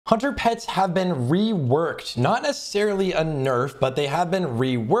Hunter pets have been reworked, not necessarily a nerf, but they have been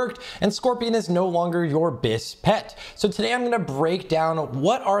reworked, and Scorpion is no longer your best pet. So today I'm going to break down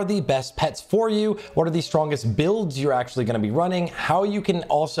what are the best pets for you, what are the strongest builds you're actually going to be running, how you can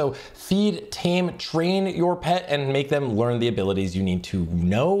also feed, tame, train your pet and make them learn the abilities you need to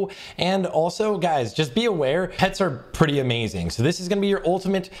know. And also, guys, just be aware, pets are pretty amazing. So this is going to be your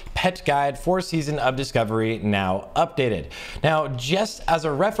ultimate pet guide for Season of Discovery, now updated. Now, just as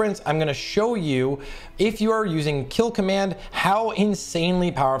a reference, I'm going to show you, if you are using Kill Command, how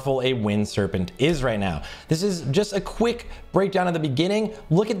insanely powerful a Wind Serpent is right now. This is just a quick breakdown at the beginning.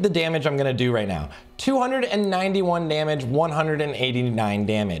 Look at the damage I'm going to do right now. 291 damage, 189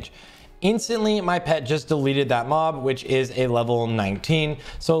 damage. Instantly, my pet just deleted that mob, which is a level 19,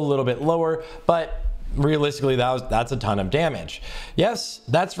 so a little bit lower, but realistically, that's a ton of damage. Yes,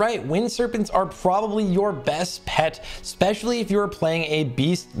 that's right. Wind Serpents are probably your best pet, especially if you're playing a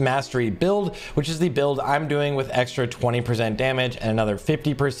Beast Mastery build, which is the build I'm doing with extra 20% damage and another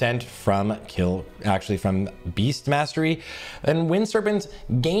 50% from Beast Mastery. And Wind Serpents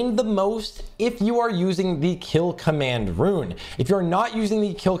gain the most if you are using the Kill Command rune. If you're not using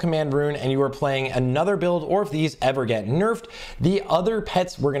the Kill Command rune and you are playing another build, or if these ever get nerfed, the other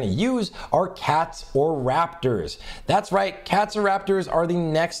pets we're going to use are cats or raptors. That's right, cats or raptors are the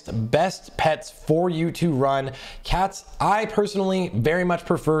next best pets for you to run. Cats, I personally very much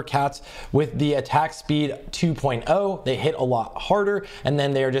prefer cats with the attack speed 2.0. They hit a lot harder, and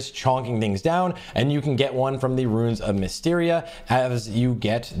then they are just chonking things down, and you can get one from the runes of Mysteria as you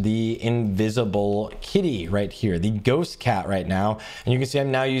get the invisible kitty right here, the ghost cat right now. And you can see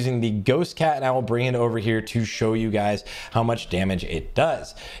I'm now using the ghost cat, and I will bring it over here to show you guys how much damage it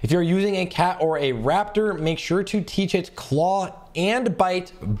does. If you're using a cat or a raptor, make sure to teach it claw and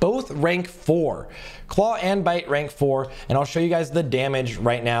bite, both rank 4. Claw and bite rank 4, and I'll show you guys the damage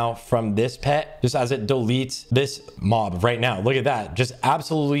right now from this pet just as it deletes this mob right now. Look at that, just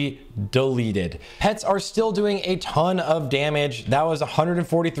absolutely deleted. Pets are still doing a ton of damage. That was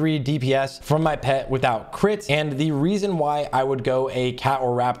 143 DPS from my pet without crits, and the reason why I would go a cat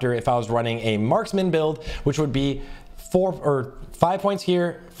or raptor if I was running a marksman build, which would be 5 points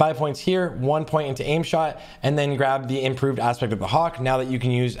here, 5 points here, 1 point into aim shot, and then grab the improved aspect of the hawk now that you can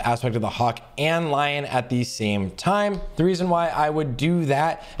use aspect of the hawk and lion at the same time. The reason why I would do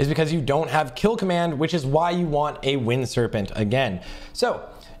that is because you don't have Kill Command, which is why you want a Wind Serpent again. So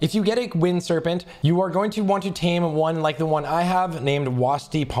if you get a Wind Serpent, you are going to want to tame one like the one I have named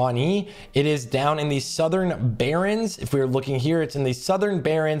Wasti Pawnee. It is down in the Southern Barrens. If we're looking here, it's in the Southern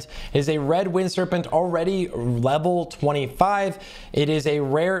Barrens. It is a red Wind Serpent, already level 25. It is a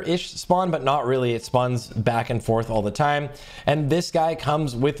rare-ish spawn, but not really. It spawns back and forth all the time. And this guy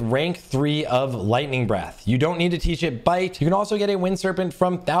comes with rank 3 of Lightning Breath. You don't need to teach it Bite. You can also get a Wind Serpent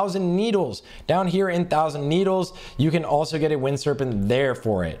from Thousand Needles. Down here in Thousand Needles, you can also get a Wind Serpent there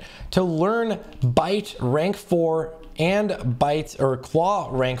for it. To learn Bite rank 4 and Bite or Claw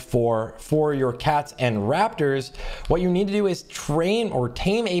rank 4 for your cats and raptors, what you need to do is train or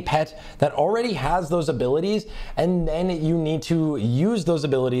tame a pet that already has those abilities, and then you need to use those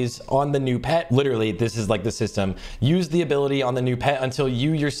abilities on the new pet. Literally, this is like the system. Use the ability on the new pet until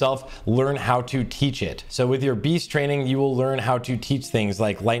you yourself learn how to teach it. So with your beast training, you will learn how to teach things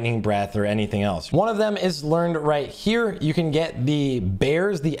like Lightning Breath or anything else. One of them is learned right here. You can get the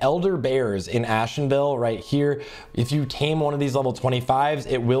bears, the elder bears in Ashenville right here. If you tame one of these level 25s,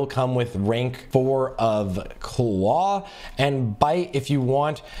 it will come with rank 4 of Claw. And Bite, if you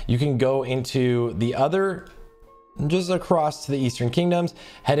want, you can go into the other, just across to the Eastern Kingdoms,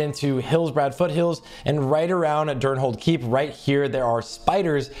 head into Hillsbrad Foothills, and right around Durnhold Keep, right here, there are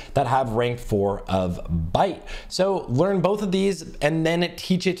spiders that have rank 4 of Bite. So learn both of these and then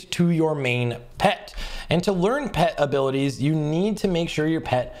teach it to your main pet. And to learn pet abilities, you need to make sure your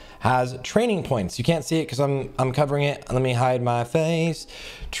pet has training points. You can't see it because I'm covering it. Let me hide my face.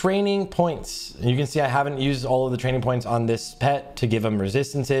 Training points. You can see I haven't used all of the training points on this pet to give them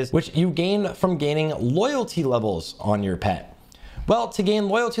resistances, which you gain from gaining loyalty levels on your pet. Well, to gain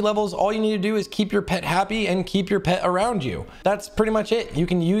loyalty levels, all you need to do is keep your pet happy and keep your pet around you. That's pretty much it. You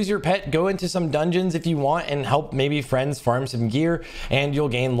can use your pet, go into some dungeons if you want, and help maybe friends farm some gear, and you'll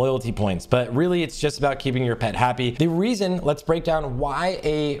gain loyalty points. But really, it's just about keeping your pet happy. The reason, let's break down why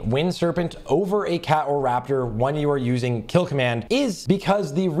a Wind Serpent over a cat or raptor when you are using Kill Command, is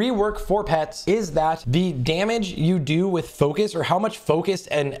because the rework for pets is that the damage you do with focus, or how much focus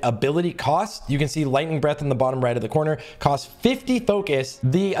and ability costs, you can see Lightning Breath in the bottom right of the corner, costs 50 50 focus,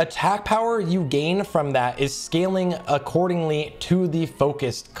 the attack power you gain from that is scaling accordingly to the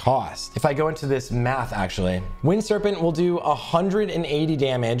focused cost. If I go into this math, actually, Wind Serpent will do 180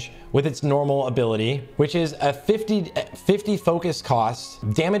 damage with its normal ability, which is a 50 focus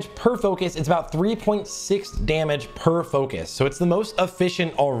cost. Damage per focus, it's about 3.6 damage per focus. So it's the most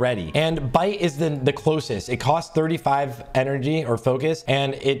efficient already. And Bite is the closest. It costs 35 energy or focus,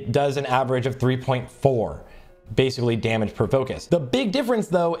 and it does an average of 3.4. Basically damage per focus. The big difference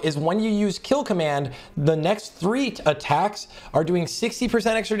though is when you use Kill Command, the next 3 attacks are doing 60%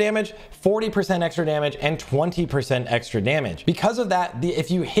 extra damage, 40% extra damage, and 20% extra damage. Because of that, if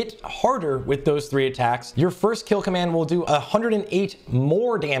you hit harder with those 3 attacks, your first Kill Command will do 108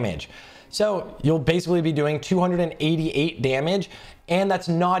 more damage. So you'll basically be doing 288 damage, and that's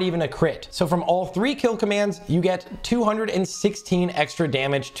not even a crit. So from all 3 kill commands, you get 216 extra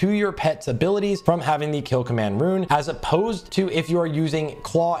damage to your pet's abilities from having the kill command rune, as opposed to if you are using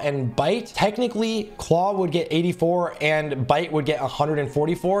Claw and Bite. Technically, Claw would get 84 and Bite would get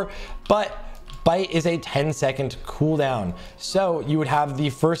 144, but Bite is a 10-second cooldown. So you would have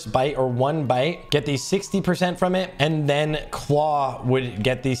the first bite or 1 bite, get the 60% from it, and then Claw would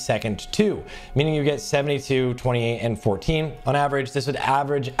get the second 2, meaning you get 72, 28, and 14 on average. This would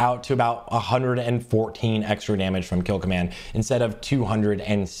average out to about 114 extra damage from Kill Command instead of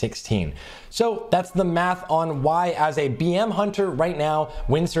 216. So that's the math on why, as a BM hunter right now,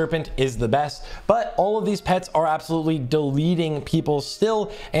 Wind Serpent is the best. But all of these pets are absolutely deleting people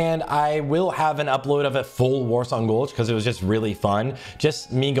still, and I will have an upload of a full Warsong Gulch because it was just really fun.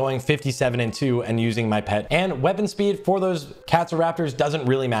 Just me going 57-2 and using my pet. And weapon speed for those cats or raptors doesn't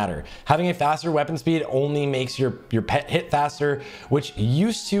really matter. Having a faster weapon speed only makes your pet hit faster, which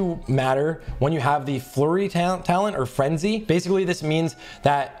used to matter when you have the flurry talent or frenzy. Basically, this means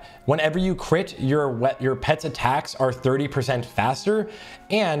that whenever you crit, your pet's attacks are 30% faster.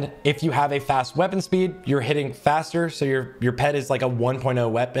 And if you have a fast weapon speed, you're hitting faster. So your pet is like a 1.0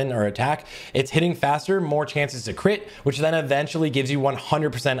 weapon or attack. It's hitting faster, more chances to crit, which then eventually gives you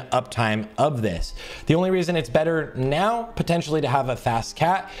 100% uptime of this. The only reason it's better now, potentially, to have a fast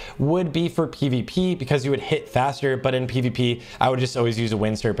cat would be for PvP, because you would hit faster. But in PvP, I would just always use a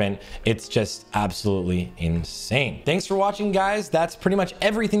Wind Serpent. It's just absolutely insane. Thanks for watching, guys. That's pretty much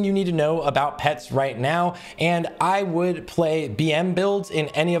everything you need to know about pets right now. And I would play BM builds in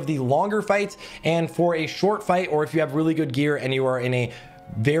any of the longer fights, and for a short fight, or if you have really good gear and you are in a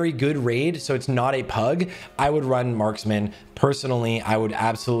very good raid, so it's not a pug, I would run Marksman. Personally, I would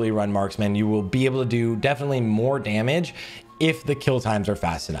absolutely run Marksman. You will be able to do definitely more damage if the kill times are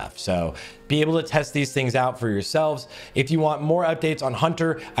fast enough. So be able to test these things out for yourselves. If you want more updates on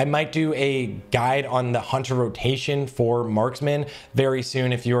Hunter, I might do a guide on the Hunter rotation for Marksman very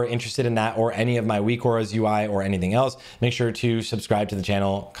soon. If you are interested in that, or any of my Weak Auras UI or anything else, make sure to subscribe to the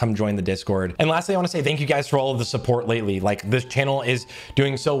channel, come join the Discord. And lastly, I want to say thank you guys for all of the support lately. Like, this channel is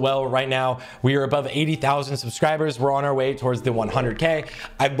doing so well right now. We are above 80,000 subscribers. We're on our way towards the 100K.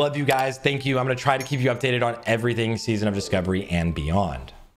 I love you guys. Thank you. I'm going to try to keep you updated on everything Season of Discovery and beyond.